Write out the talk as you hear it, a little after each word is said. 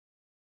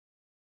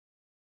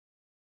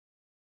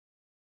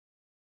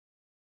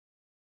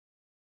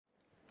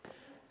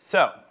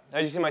So,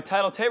 as you see in my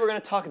title, today we're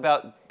going to talk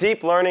about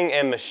deep learning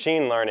and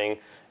machine learning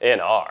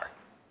in R.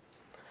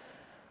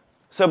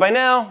 So by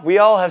now, we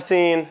all have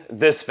seen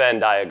this Venn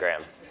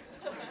diagram,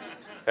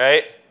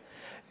 right?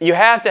 You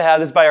have to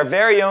have this by our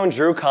very own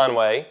Drew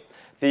Conway,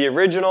 the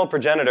original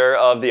progenitor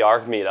of the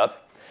R meetup.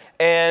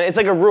 And it's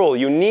like a rule.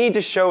 You need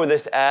to show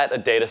this at a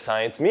data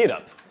science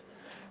meetup.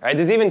 Right?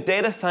 There's even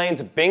data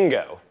science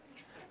bingo.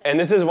 And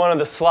this is one of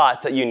the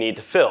slots that you need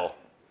to fill.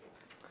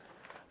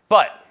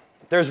 But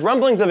there's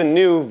rumblings of a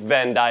new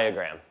Venn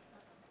diagram.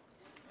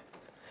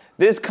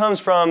 This comes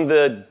from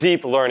the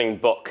deep learning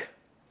book.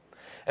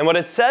 And what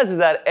it says is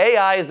that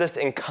AI is this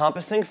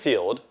encompassing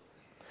field,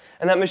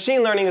 and that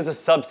machine learning is a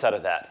subset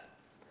of that.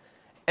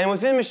 And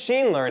within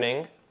machine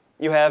learning,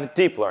 you have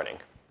deep learning.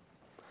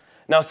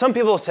 Now, some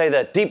people will say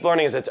that deep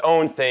learning is its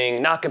own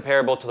thing, not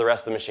comparable to the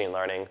rest of machine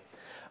learning.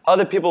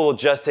 Other people will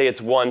just say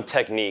it's one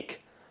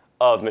technique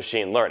of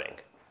machine learning.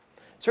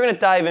 So we're going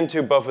to dive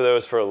into both of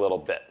those for a little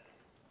bit.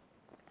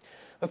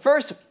 But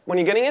first, when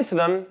you're getting into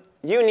them,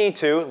 you need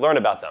to learn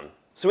about them.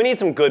 So we need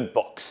some good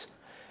books.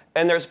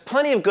 And there's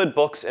plenty of good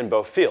books in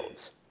both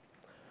fields.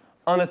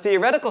 On the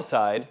theoretical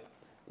side,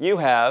 you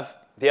have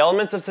The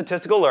Elements of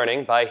Statistical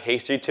Learning by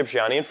Hasty,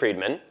 Cipriani, and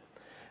Friedman.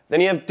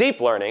 Then you have Deep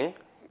Learning,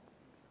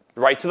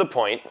 right to the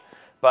point,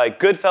 by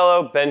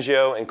Goodfellow,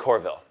 Bengio, and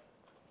Corville.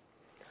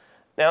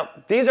 Now,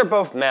 these are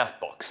both math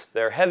books.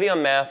 They're heavy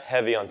on math,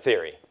 heavy on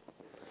theory.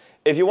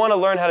 If you want to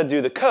learn how to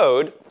do the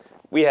code,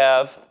 we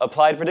have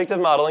Applied Predictive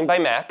Modeling by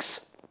Max.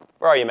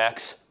 Where are you,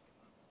 Max?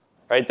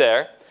 Right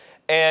there.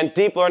 And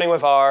Deep Learning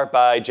with R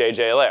by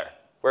J.J. Allaire.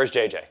 Where's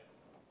J.J.?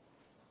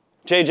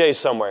 J.J.'s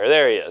somewhere.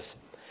 There he is.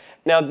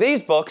 Now,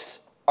 these books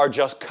are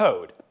just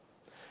code.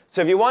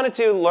 So if you wanted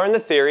to learn the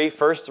theory,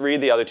 first read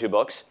the other two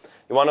books.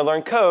 You want to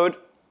learn code,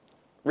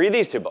 read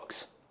these two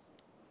books.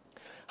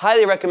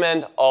 Highly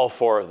recommend all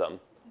four of them.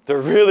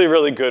 They're really,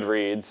 really good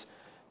reads.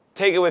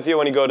 Take it with you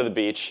when you go to the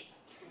beach.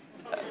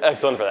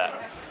 Excellent for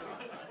that.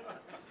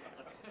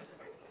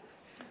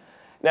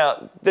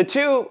 Now, the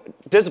two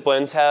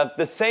disciplines have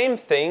the same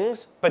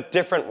things, but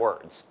different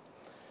words.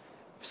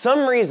 For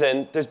some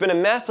reason, there's been a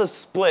massive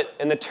split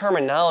in the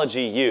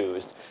terminology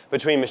used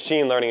between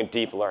machine learning and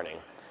deep learning.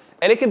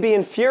 And it can be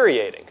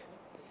infuriating,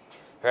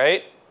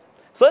 right?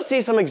 So let's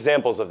see some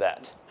examples of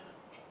that.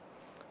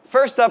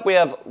 First up, we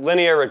have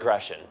linear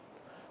regression,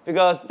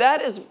 because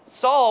that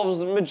solves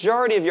the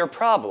majority of your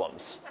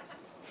problems.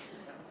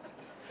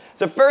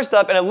 So first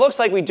up, and it looks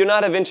like we do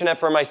not have internet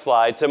for my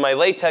slide, so my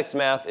latex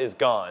math is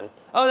gone.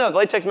 Oh no, the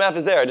latex math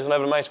is there, I just don't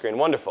have it on my screen.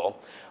 Wonderful.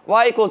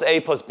 Y equals A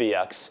plus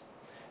BX.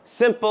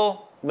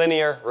 Simple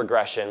linear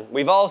regression.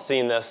 We've all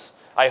seen this.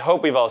 I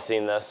hope we've all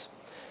seen this.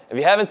 If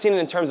you haven't seen it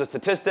in terms of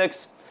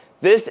statistics,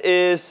 this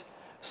is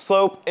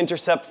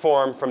slope-intercept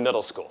form from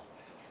middle school,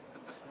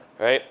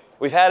 right?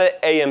 We've had it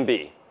A and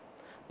B.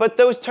 But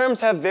those terms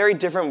have very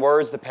different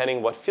words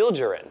depending what field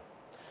you're in.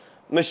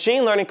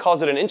 Machine learning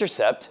calls it an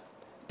intercept.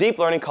 Deep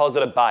learning calls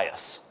it a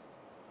bias.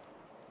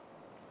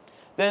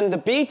 Then the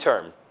B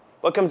term,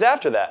 what comes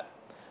after that?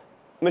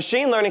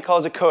 Machine learning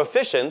calls it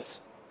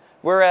coefficients,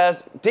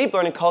 whereas deep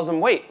learning calls them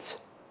weights.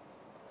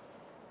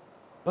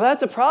 Well,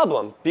 that's a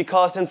problem,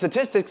 because in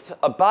statistics,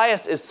 a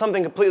bias is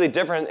something completely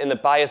different in the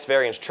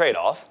bias-variance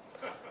trade-off.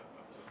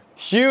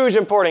 Huge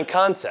important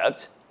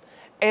concept.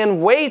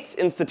 And weights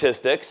in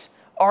statistics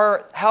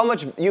are how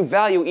much you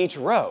value each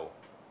row.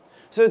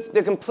 So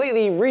they're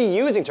completely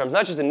reusing terms,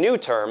 not just a new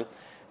term.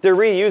 They're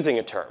reusing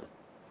a term.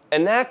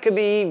 And that could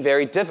be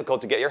very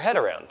difficult to get your head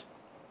around.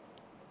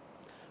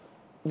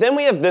 Then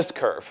we have this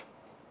curve.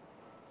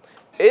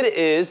 It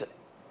is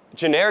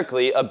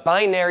generically a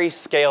binary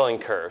scaling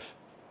curve,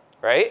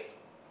 right?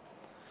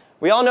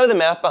 We all know the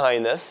math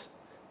behind this.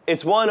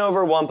 It's 1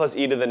 over 1 plus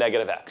e to the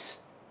negative x,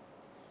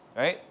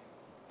 right?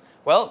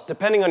 Well,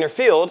 depending on your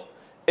field,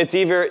 it's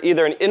either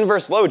an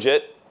inverse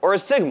logit or a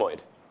sigmoid.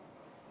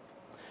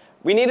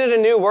 We needed a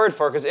new word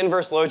for it because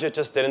inverse logit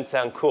just didn't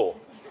sound cool.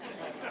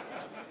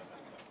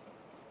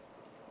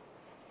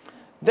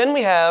 Then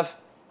we have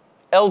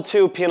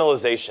L2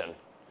 penalization.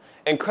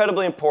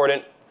 Incredibly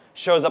important,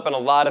 shows up in a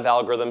lot of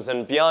algorithms,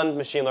 and beyond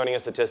machine learning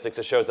and statistics,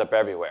 it shows up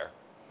everywhere.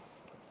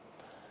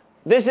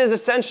 This is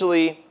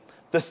essentially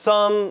the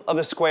sum of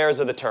the squares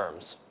of the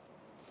terms.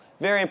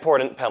 Very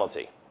important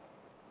penalty.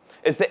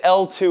 It's the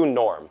L2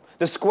 norm,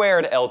 the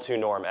squared L2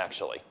 norm,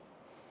 actually.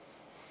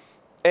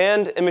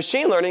 And in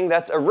machine learning,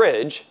 that's a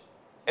ridge,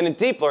 and in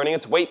deep learning,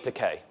 it's weight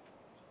decay.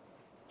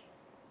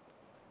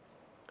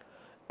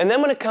 And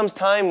then when it comes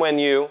time when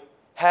you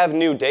have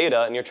new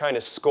data and you're trying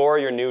to score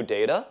your new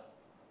data,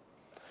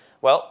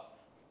 well,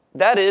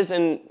 that is,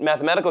 in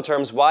mathematical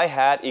terms, y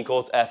hat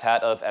equals f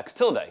hat of x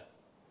tilde.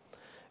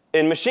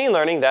 In machine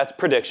learning, that's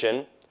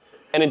prediction.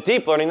 And in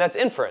deep learning, that's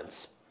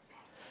inference.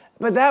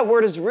 But that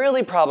word is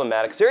really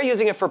problematic. So you're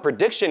using it for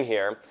prediction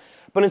here.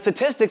 But in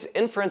statistics,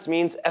 inference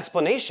means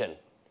explanation.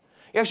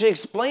 You're actually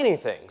explaining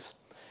things.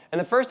 And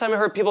the first time I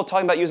heard people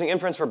talking about using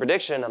inference for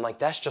prediction, I'm like,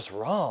 that's just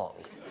wrong.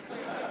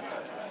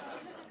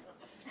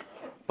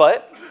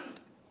 But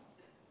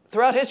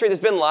throughout history, there's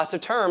been lots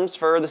of terms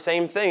for the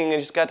same thing, and you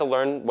just got to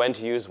learn when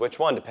to use which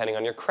one, depending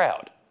on your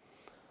crowd.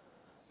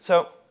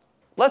 So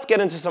let's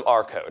get into some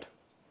R code.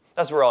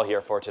 That's what we're all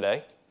here for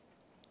today.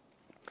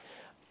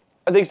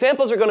 The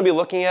examples we're going to be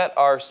looking at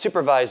are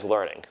supervised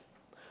learning.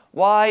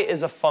 Y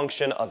is a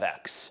function of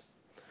x.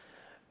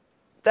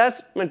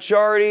 That's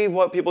majority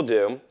what people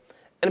do.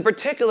 And in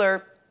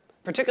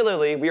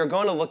particularly, we are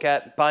going to look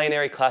at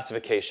binary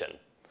classification.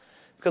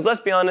 Because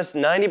let's be honest,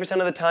 90%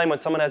 of the time when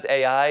someone has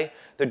AI,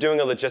 they're doing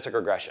a logistic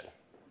regression.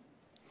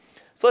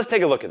 So let's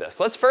take a look at this.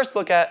 Let's first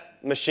look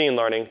at machine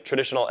learning,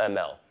 traditional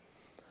ML.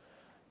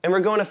 And we're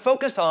going to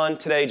focus on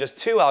today just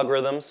two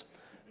algorithms,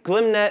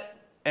 GlimNet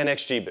and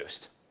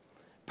XGBoost.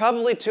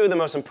 Probably two of the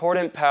most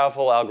important,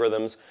 powerful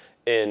algorithms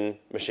in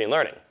machine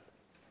learning.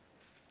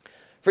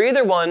 For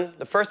either one,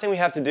 the first thing we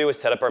have to do is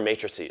set up our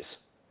matrices.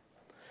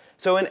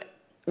 So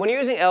when you're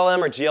using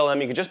LM or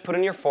GLM, you can just put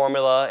in your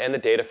formula and the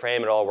data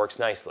frame, it all works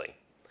nicely.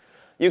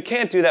 You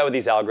can't do that with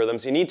these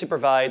algorithms. You need to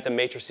provide the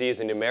matrices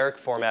in numeric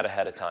format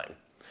ahead of time.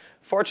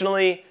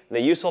 Fortunately, in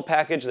the useful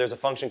package, there's a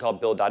function called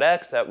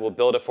build.x that will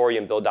build it for you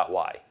in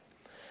build.y.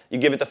 You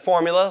give it the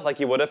formula like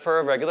you would have for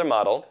a regular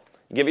model.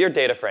 You give it your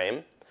data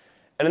frame.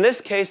 And in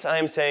this case, I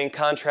am saying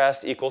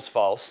contrast equals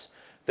false.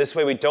 This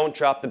way, we don't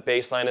drop the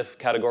baseline of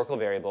categorical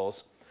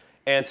variables.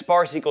 And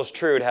sparse equals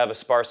true to have a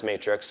sparse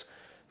matrix,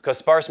 because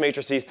sparse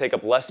matrices take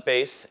up less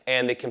space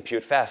and they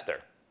compute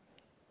faster.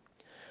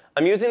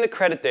 I'm using the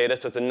credit data,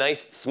 so it's a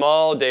nice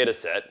small data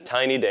set,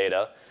 tiny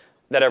data,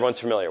 that everyone's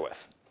familiar with.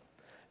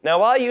 Now,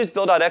 while I use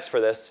build.x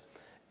for this,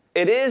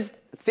 it is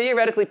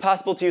theoretically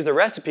possible to use the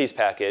recipes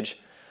package,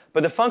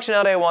 but the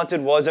functionality I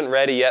wanted wasn't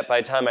ready yet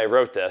by the time I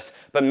wrote this,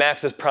 but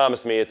Max has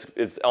promised me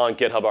it's on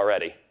GitHub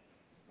already.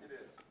 It is.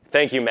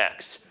 Thank you,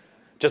 Max.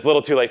 Just a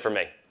little too late for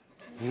me.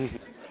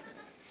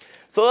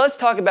 So let's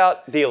talk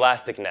about the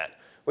elastic net,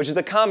 which is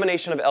a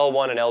combination of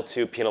L1 and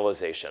L2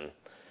 penalization.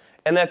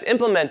 And that's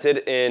implemented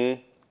in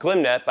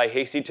GlimNet by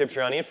Hasty,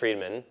 Tibshirani, and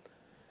Friedman.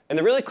 And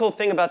the really cool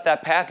thing about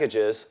that package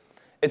is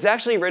it's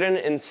actually written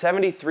in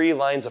 73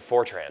 lines of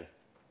Fortran.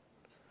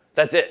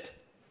 That's it.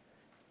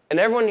 And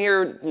everyone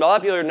here, a lot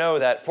of people know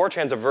that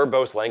Fortran's a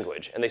verbose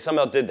language, and they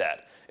somehow did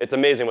that. It's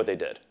amazing what they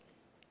did.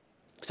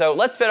 So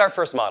let's fit our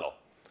first model.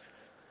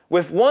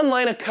 With one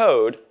line of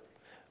code,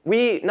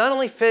 we not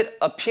only fit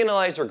a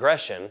penalized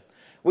regression,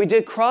 we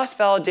did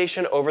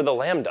cross-validation over the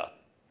lambda.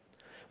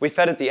 We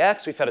fed it the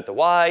x, we fed it the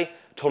y,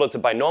 told it it's a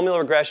binomial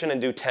regression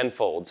and do 10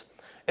 folds.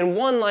 In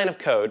one line of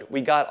code, we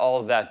got all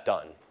of that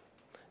done.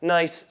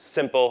 Nice,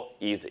 simple,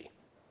 easy.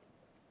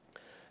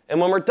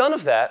 And when we're done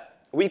with that,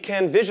 we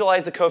can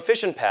visualize the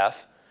coefficient path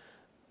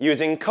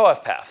using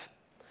coefpath.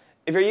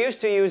 If you're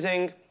used to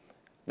using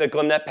the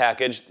GlimNet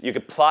package, you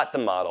could plot the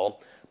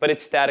model, but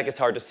it's static, it's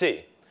hard to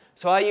see.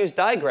 So I use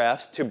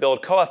digraphs to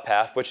build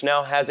coefpath, which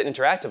now has it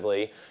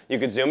interactively. You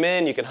could zoom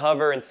in, you can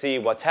hover, and see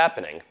what's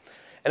happening.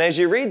 And as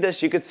you read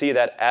this, you could see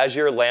that as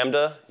your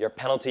lambda, your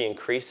penalty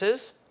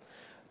increases,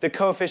 the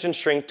coefficients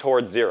shrink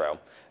towards 0.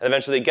 And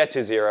eventually get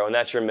to 0, and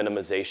that's your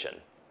minimization.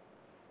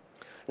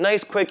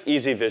 Nice, quick,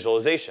 easy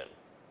visualization.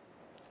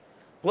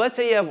 Let's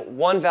say you have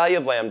one value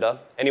of lambda,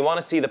 and you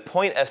want to see the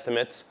point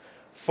estimates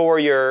for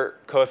your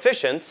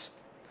coefficients.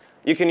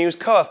 You can use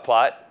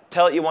coefplot,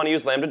 tell it you want to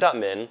use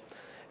lambda.min,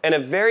 and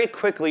it very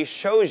quickly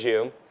shows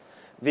you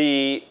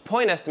the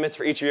point estimates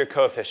for each of your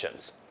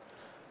coefficients.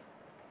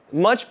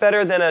 Much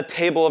better than a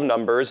table of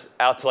numbers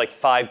out to like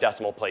 5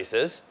 decimal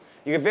places.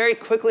 You can very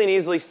quickly and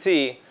easily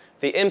see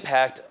the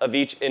impact of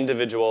each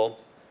individual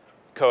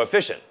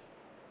coefficient.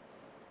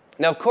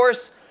 Now, of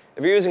course,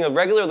 if you're using a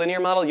regular linear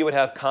model, you would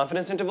have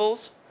confidence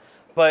intervals.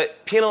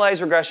 But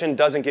penalized regression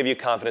doesn't give you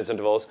confidence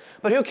intervals.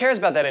 But who cares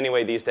about that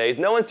anyway these days?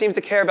 No one seems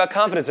to care about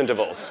confidence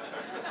intervals.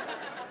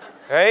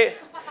 Right?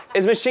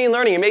 It's machine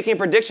learning. You're making a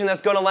prediction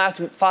that's going to last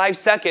 5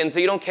 seconds, so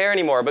you don't care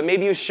anymore. But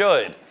maybe you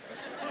should.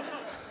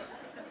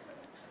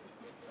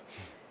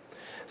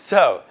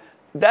 So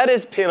that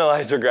is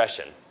penalized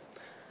regression.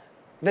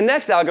 The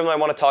next algorithm I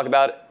want to talk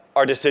about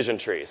are decision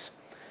trees.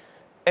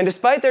 And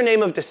despite their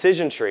name of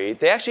decision tree,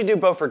 they actually do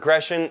both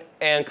regression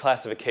and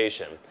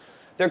classification.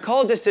 They're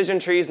called decision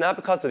trees not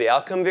because of the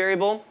outcome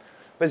variable,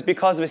 but it's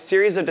because of a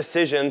series of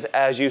decisions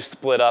as you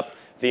split up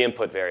the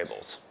input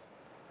variables.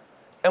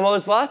 And while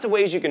there's lots of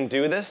ways you can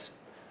do this,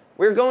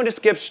 we're going to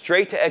skip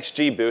straight to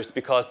XGBoost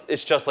because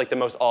it's just like the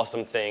most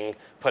awesome thing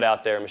put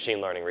out there in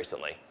machine learning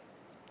recently.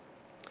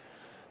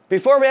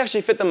 Before we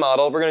actually fit the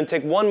model, we're going to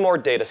take one more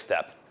data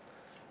step.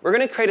 We're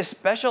going to create a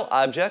special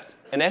object,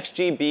 an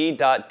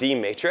xgb.d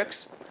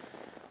matrix,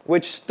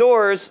 which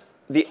stores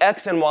the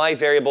x and y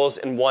variables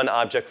in one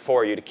object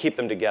for you to keep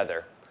them together.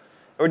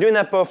 And we're doing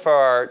that both for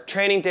our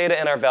training data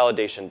and our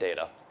validation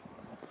data.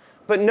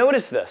 But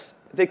notice this.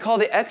 They call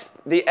the x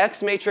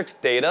matrix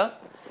data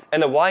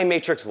and the y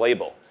matrix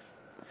label.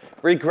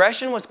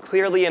 Regression was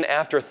clearly an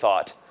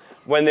afterthought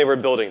when they were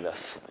building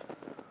this.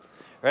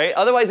 Right?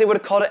 Otherwise, they would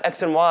have called it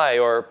x and y,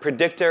 or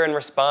predictor and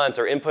response,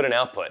 or input and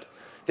output.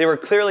 They were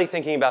clearly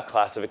thinking about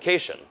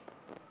classification.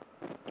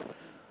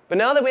 But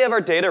now that we have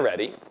our data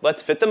ready,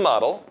 let's fit the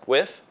model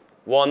with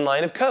one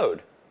line of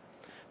code.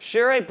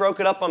 Sure, I broke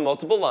it up on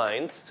multiple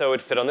lines so it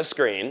would fit on the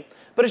screen,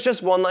 but it's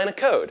just one line of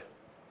code.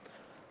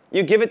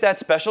 You give it that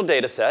special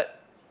data set.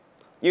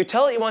 You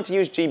tell it you want to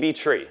use GB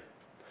tree.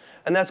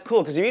 And that's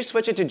cool, because if you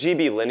switch it to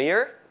GB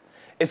linear,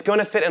 it's going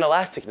to fit an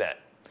elastic net.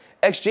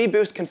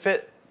 XGBoost can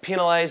fit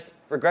penalized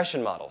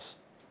regression models.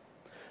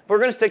 But we're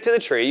going to stick to the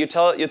tree. You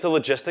tell it it's a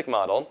logistic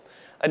model.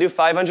 I do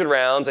 500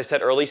 rounds. I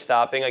set early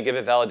stopping. I give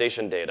it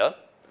validation data.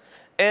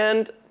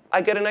 And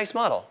I get a nice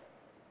model.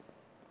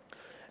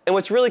 And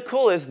what's really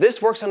cool is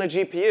this works on a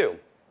GPU.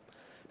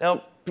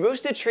 Now,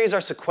 boosted trees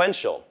are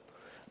sequential.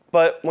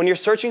 But when you're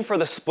searching for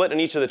the split in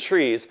each of the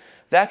trees,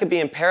 that could be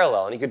in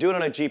parallel. And you could do it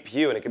on a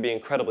GPU, and it could be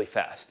incredibly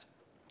fast,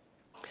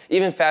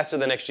 even faster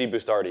than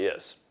XGBoost already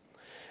is.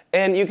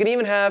 And you could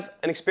even have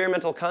an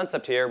experimental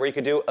concept here where you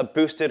could do a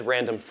boosted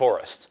random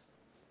forest.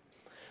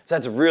 So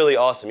that's really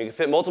awesome. You can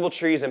fit multiple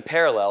trees in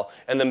parallel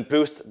and then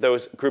boost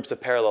those groups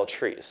of parallel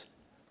trees.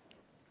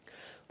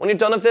 When you're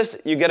done with this,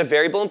 you get a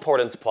variable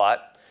importance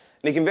plot.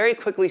 And you can very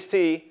quickly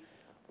see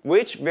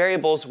which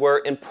variables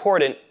were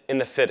important in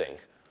the fitting.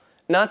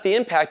 Not the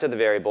impact of the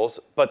variables,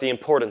 but the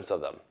importance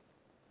of them.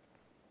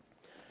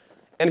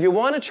 And if you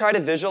want to try to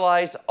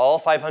visualize all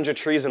 500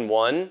 trees in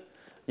one,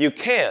 you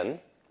can.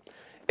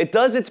 It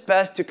does its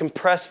best to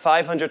compress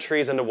 500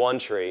 trees into one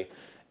tree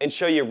and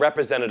show you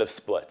representative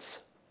splits.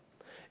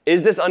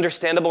 Is this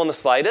understandable in the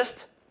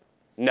slightest?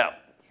 No.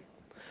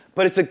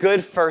 But it's a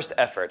good first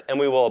effort, and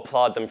we will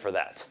applaud them for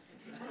that.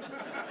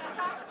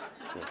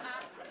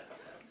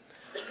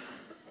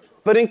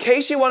 But in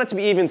case you want it to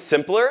be even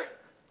simpler,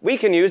 we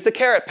can use the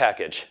carrot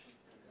package.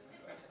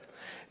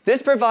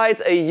 This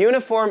provides a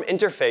uniform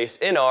interface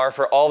in R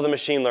for all the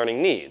machine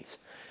learning needs.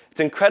 It's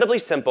incredibly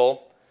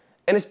simple,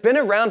 and it's been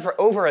around for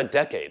over a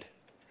decade.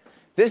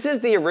 This is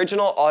the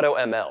original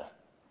AutoML.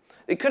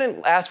 It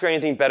couldn't ask for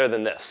anything better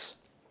than this.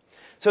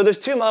 So there's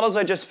two models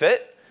I just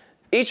fit.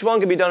 Each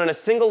one can be done in a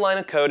single line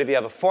of code if you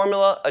have a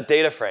formula, a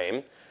data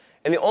frame.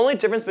 And the only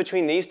difference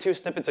between these two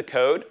snippets of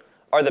code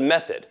are the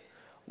method.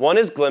 One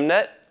is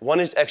glimnet, one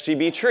is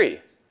XGBtree.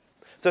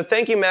 So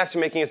thank you, Max, for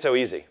making it so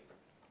easy.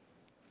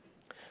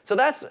 So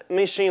that's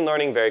machine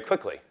learning very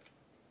quickly.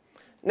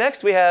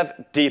 Next, we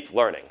have deep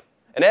learning.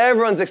 And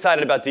everyone's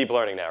excited about deep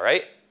learning now,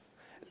 right?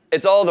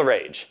 It's all the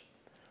rage.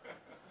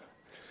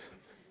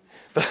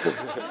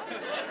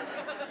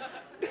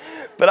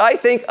 But I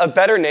think a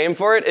better name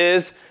for it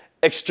is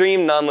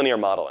extreme nonlinear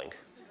modeling.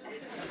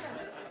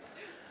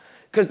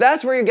 Because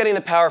that's where you're getting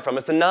the power from.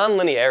 It's the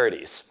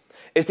nonlinearities.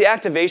 It's the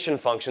activation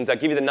functions that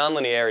give you the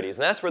nonlinearities.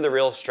 And that's where the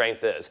real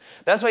strength is.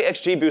 That's why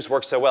XGBoost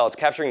works so well. It's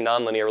capturing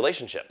nonlinear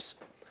relationships.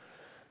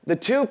 The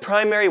two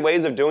primary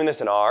ways of doing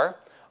this in R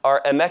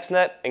are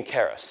MXNet and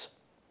Keras.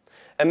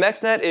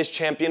 MXNet is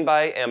championed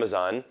by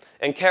Amazon,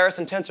 and Keras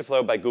and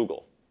TensorFlow by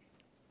Google.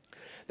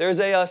 There's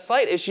a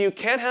slight issue. You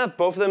can't have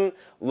both of them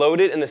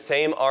loaded in the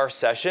same R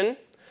session,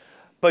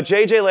 but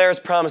JJ Lair's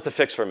promised to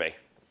fix for me.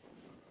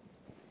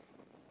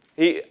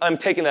 I'm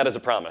taking that as a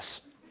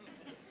promise.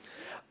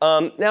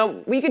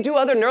 Now, we could do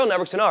other neural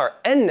networks in R.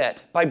 NNet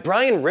by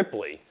Brian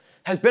Ripley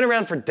has been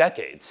around for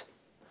decades,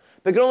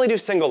 but it can only do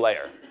single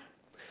layer.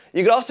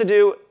 You could also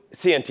do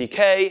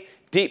CNTK,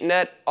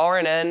 DeepNet,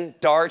 RNN,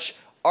 DARCH,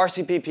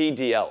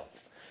 RCPP-DL.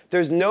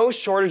 There's no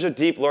shortage of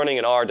deep learning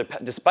in R.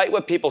 Despite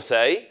what people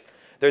say,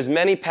 there's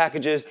many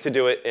packages to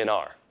do it in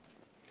R.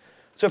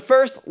 So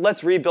first,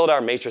 let's rebuild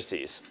our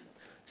matrices.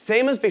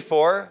 Same as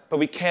before, but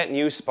we can't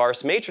use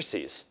sparse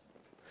matrices,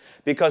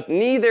 because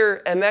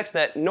neither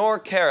MXNet nor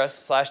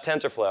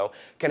Keras/TensorFlow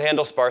can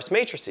handle sparse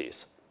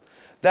matrices.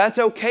 That's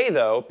OK,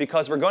 though,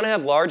 because we're going to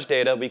have large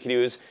data. We can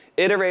use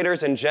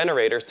iterators and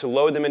generators to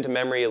load them into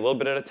memory a little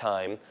bit at a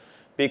time,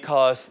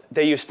 because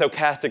they use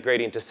stochastic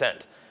gradient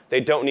descent. They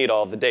don't need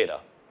all of the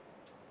data.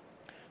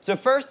 So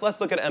first, let's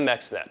look at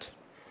MXNet.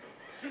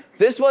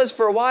 This was,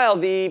 for a while,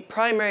 the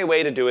primary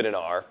way to do it in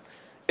R.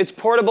 It's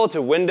portable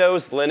to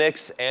Windows,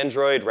 Linux,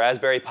 Android,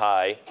 Raspberry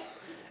Pi,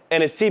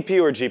 and it's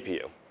CPU or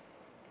GPU.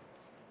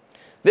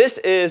 This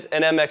is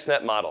an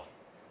MXNet model,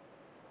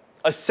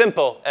 a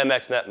simple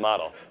MXNet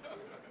model.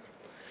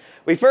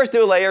 We first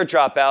do a layer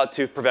dropout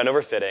to prevent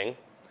overfitting.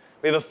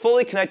 We have a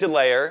fully connected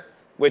layer,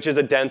 which is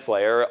a dense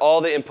layer.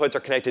 All the inputs are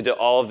connected to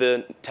all of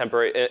the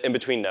temporary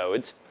in-between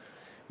nodes.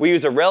 We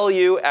use a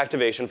ReLU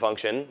activation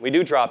function. We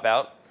do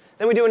dropout.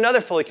 Then we do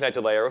another fully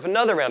connected layer with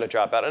another round of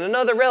dropout and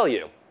another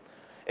ReLU,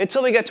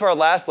 until we get to our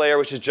last layer,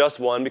 which is just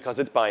 1 because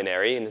it's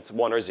binary and it's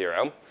 1 or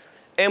 0.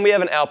 And we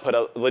have an output,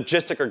 a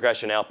logistic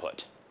regression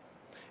output.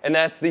 And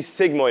that's the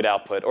sigmoid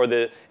output, or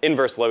the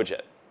inverse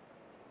logit.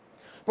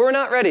 But we're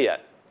not ready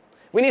yet.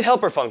 We need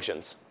helper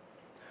functions.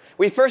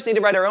 We first need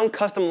to write our own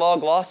custom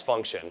log loss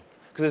function,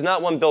 because there's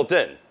not one built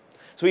in.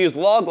 So we use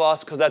log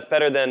loss because that's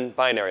better than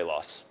binary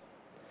loss.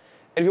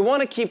 And if you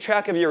want to keep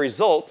track of your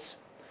results,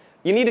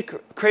 you need to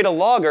create a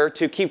logger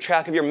to keep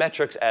track of your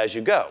metrics as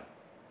you go.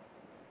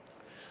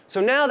 So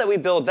now that we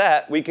build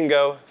that, we can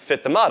go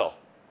fit the model.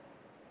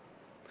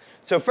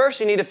 So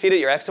first, you need to feed it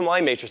your x and y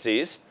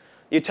matrices.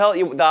 You tell it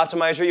the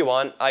optimizer you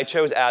want. I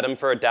chose Atom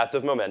for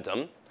adaptive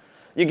momentum.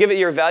 You give it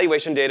your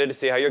evaluation data to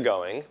see how you're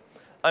going.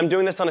 I'm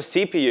doing this on a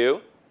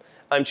CPU.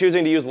 I'm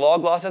choosing to use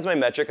log loss as my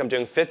metric. I'm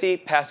doing 50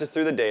 passes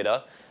through the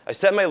data. I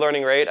set my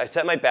learning rate. I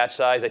set my batch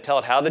size. I tell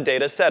it how the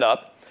data is set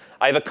up.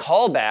 I have a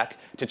callback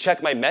to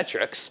check my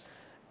metrics.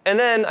 And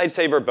then I'd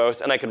say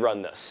verbose, and I could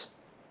run this.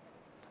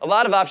 A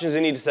lot of options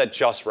you need to set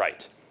just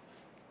right.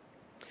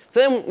 So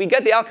then we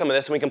get the outcome of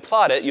this, and we can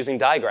plot it using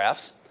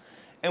digraphs.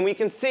 And we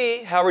can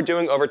see how we're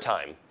doing over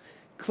time.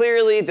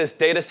 Clearly, this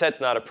data set's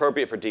not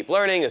appropriate for deep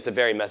learning. It's a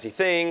very messy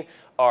thing.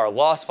 Our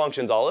loss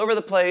function's all over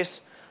the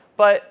place.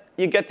 But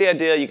you get the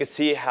idea. You can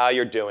see how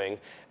you're doing.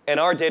 And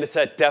our data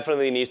set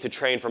definitely needs to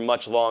train for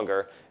much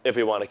longer if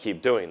we want to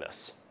keep doing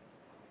this.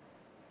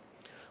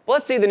 Well,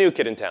 let's see the new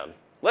kid in town.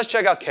 Let's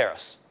check out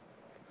Keras.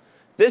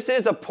 This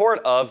is a port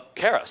of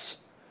Keras,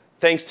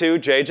 thanks to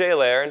J.J.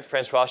 Allaire and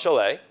Francois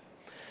Chollet.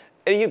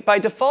 And by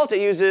default, it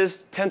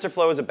uses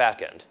TensorFlow as a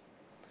backend.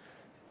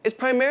 It's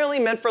primarily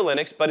meant for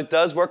Linux, but it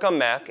does work on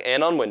Mac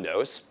and on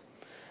Windows.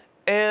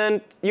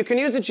 And you can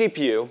use a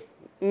GPU,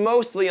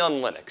 mostly on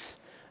Linux.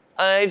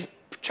 I've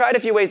tried a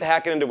few ways to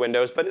hack it into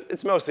Windows, but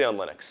it's mostly on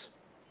Linux.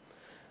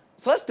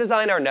 So let's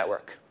design our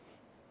network.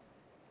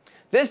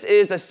 This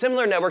is a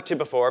similar network to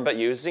before, but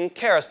using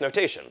Keras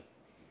notation.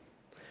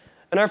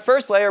 In our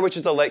first layer, which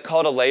is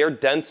called a layer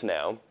dense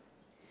now,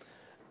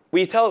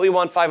 we tell it we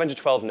want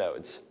 512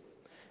 nodes.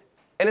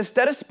 And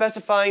instead of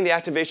specifying the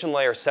activation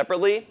layer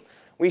separately,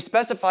 we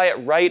specify it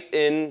right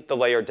in the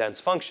layer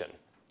dense function.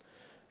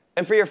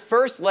 And for your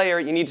first layer,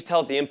 you need to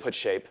tell it the input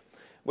shape,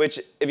 which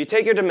if you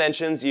take your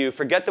dimensions, you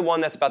forget the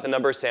one that's about the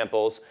number of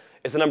samples,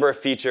 it's the number of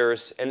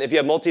features. And if you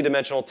have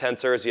multi-dimensional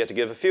tensors, you have to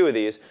give a few of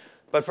these.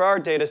 But for our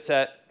data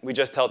set, we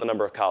just tell it the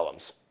number of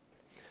columns.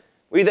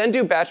 We then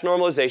do batch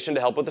normalization to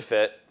help with the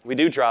fit. We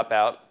do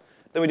dropout.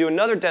 Then we do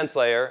another dense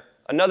layer,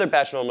 another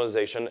batch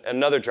normalization,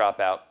 another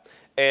dropout.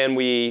 And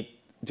we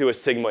do a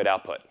sigmoid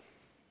output.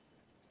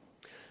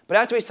 But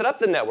after we set up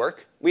the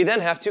network, we then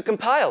have to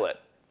compile it.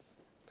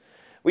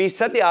 We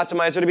set the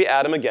optimizer to be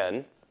Atom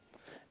again.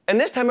 And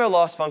this time our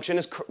loss function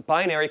is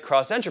binary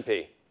cross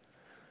entropy,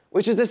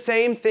 which is the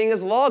same thing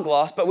as log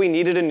loss, but we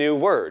needed a new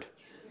word.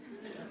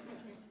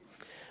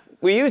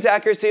 We use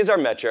accuracy as our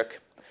metric.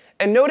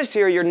 And notice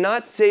here, you're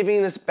not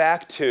saving this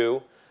back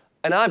to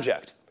an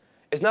object.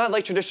 It's not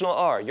like traditional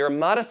R. You're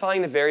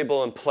modifying the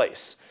variable in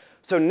place.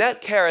 So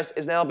net Keras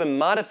has now been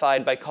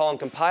modified by call and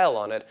compile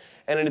on it,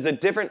 and it is a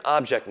different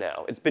object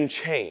now. It's been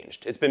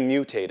changed. It's been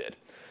mutated.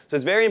 So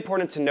it's very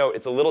important to note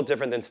it's a little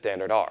different than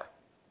standard R.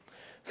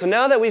 So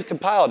now that we've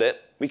compiled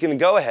it, we can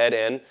go ahead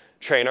and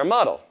train our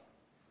model.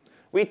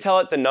 We tell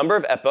it the number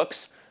of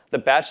epochs, the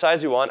batch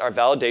size we want, our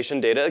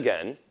validation data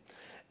again,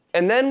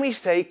 and then we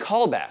say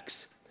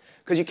callbacks.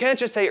 Because you can't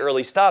just say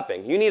early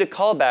stopping. You need a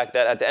callback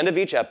that at the end of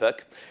each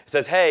epoch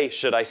says, hey,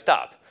 should I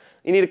stop?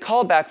 You need a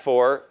callback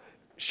for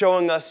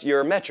showing us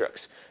your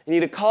metrics. You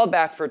need a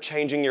callback for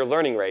changing your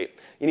learning rate.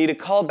 You need a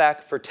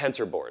callback for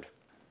TensorBoard.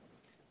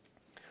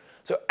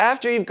 So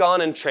after you've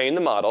gone and trained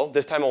the model,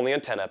 this time only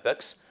on 10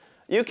 epochs,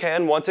 you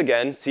can, once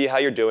again, see how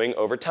you're doing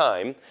over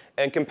time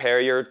and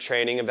compare your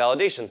training and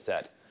validation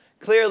set.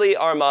 Clearly,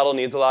 our model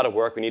needs a lot of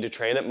work. We need to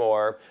train it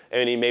more, and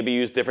we need to maybe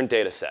use different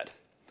data set.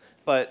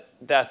 But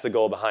that's the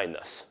goal behind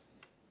this.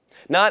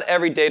 Not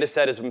every data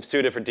set is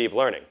suited for deep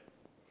learning.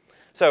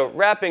 So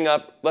wrapping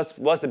up,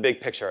 what's the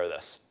big picture of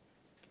this?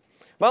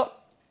 Well,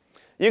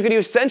 you could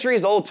use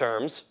centuries-old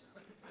terms,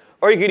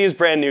 or you could use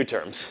brand-new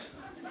terms.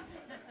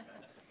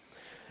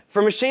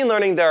 For machine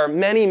learning, there are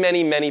many,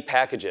 many, many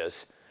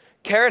packages.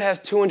 Carrot has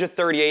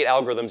 238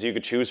 algorithms you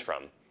could choose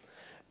from.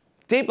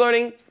 Deep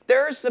learning,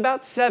 there's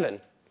about 7.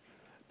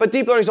 But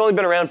deep learning's only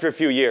been around for a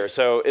few years,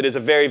 so it is a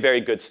very,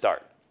 very good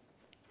start.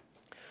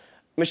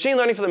 Machine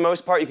learning, for the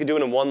most part, you could do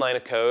it in one line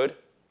of code.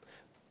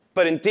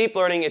 But in deep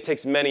learning, it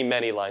takes many,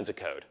 many lines of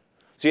code.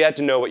 So you have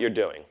to know what you're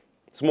doing.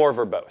 It's more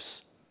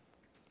verbose.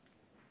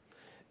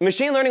 In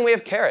machine learning, we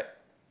have Carrot.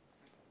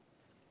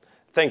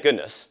 Thank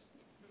goodness.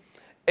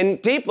 In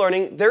deep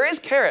learning, there is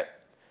Carrot,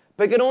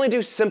 but it can only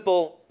do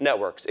simple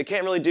networks. It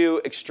can't really do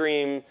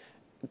extreme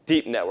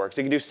deep networks.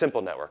 It can do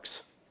simple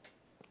networks.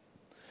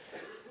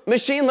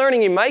 Machine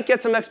learning, you might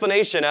get some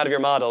explanation out of your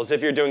models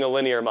if you're doing a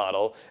linear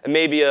model, and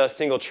maybe a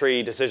single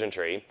tree decision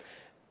tree.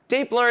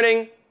 Deep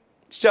learning,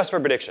 it's just for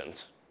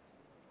predictions.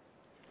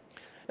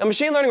 Now,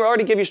 machine learning will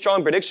already give you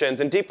strong predictions,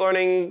 and deep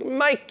learning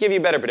might give you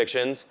better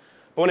predictions.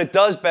 But when it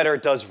does better,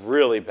 it does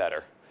really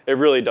better. It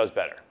really does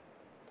better.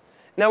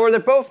 Now, where they're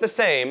both the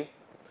same,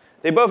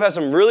 they both have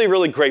some really,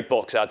 really great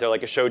books out there,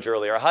 like I showed you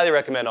earlier. I highly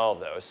recommend all of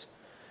those.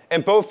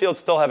 And both fields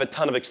still have a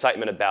ton of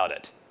excitement about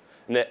it.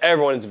 And that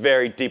everyone is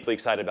very deeply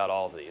excited about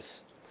all of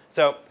these.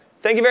 So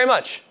thank you very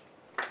much.